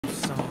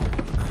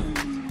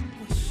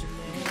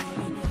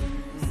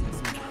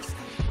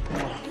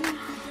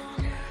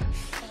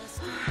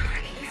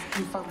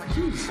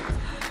jeez.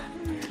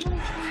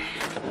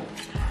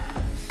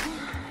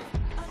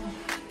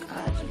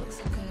 God, you look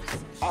so good.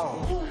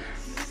 Oh.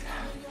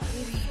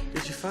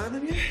 Did you find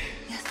them yet?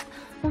 Yes.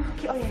 Oh,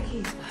 yeah,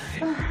 keys.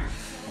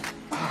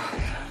 Oh,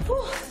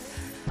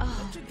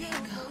 there you go.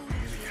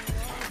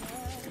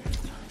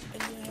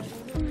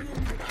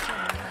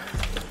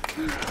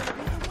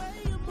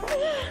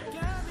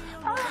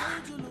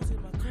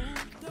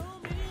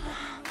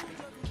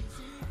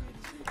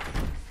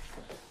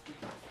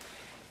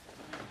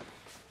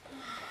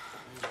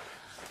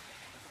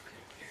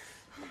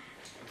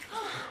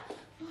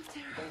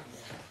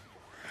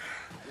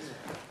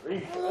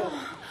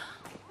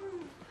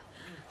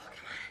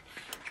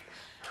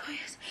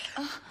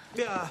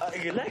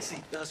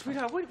 Lexi,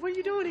 sweetheart, what are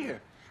you doing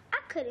here? I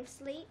couldn't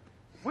sleep.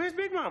 Where's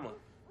Big Mama?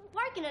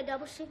 Working a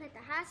double shift at the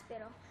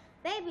hospital.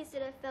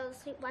 Babysitter fell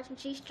asleep watching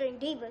G-String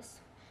Divas.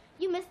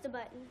 You missed the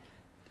button.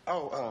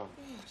 Oh,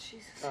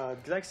 Jesus.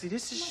 Lexi,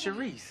 this is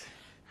Cherise.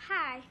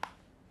 Hi.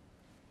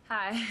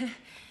 Hi.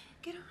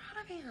 Get her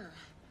out of here.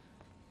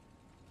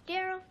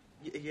 Darrell?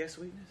 Yes,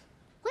 sweetness?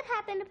 What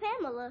happened to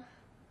Pamela?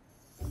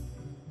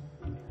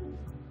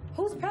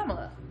 Who's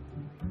Pamela?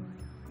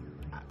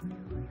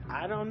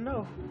 I don't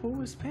know.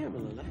 Who is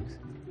Pamela, Lex?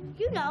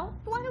 You know,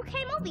 the one who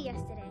came over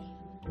yesterday.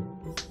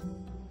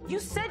 You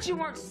said you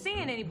weren't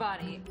seeing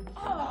anybody.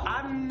 Oh.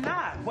 I'm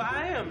not. Well,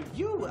 I am.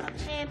 You.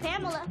 And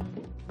Pamela.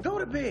 Go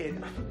to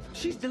bed.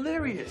 She's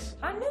delirious.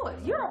 I knew it.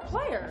 You're a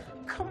player.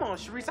 Come on,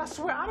 Cherise. I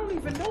swear, I don't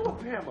even know a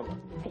Pamela.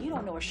 You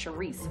don't know a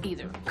Cherise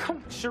either.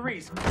 Come,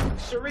 Cherise.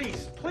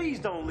 Cherise, please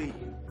don't leave.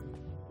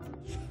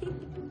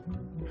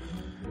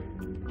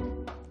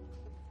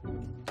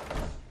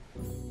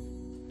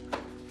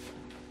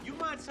 You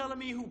mind telling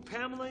me who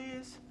Pamela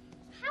is?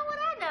 How would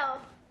I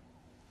know?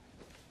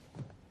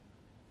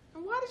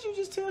 And why did you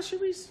just tell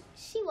Cherise?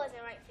 She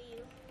wasn't right for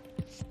you.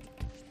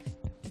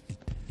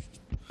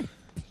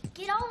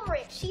 Get over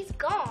it. She's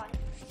gone.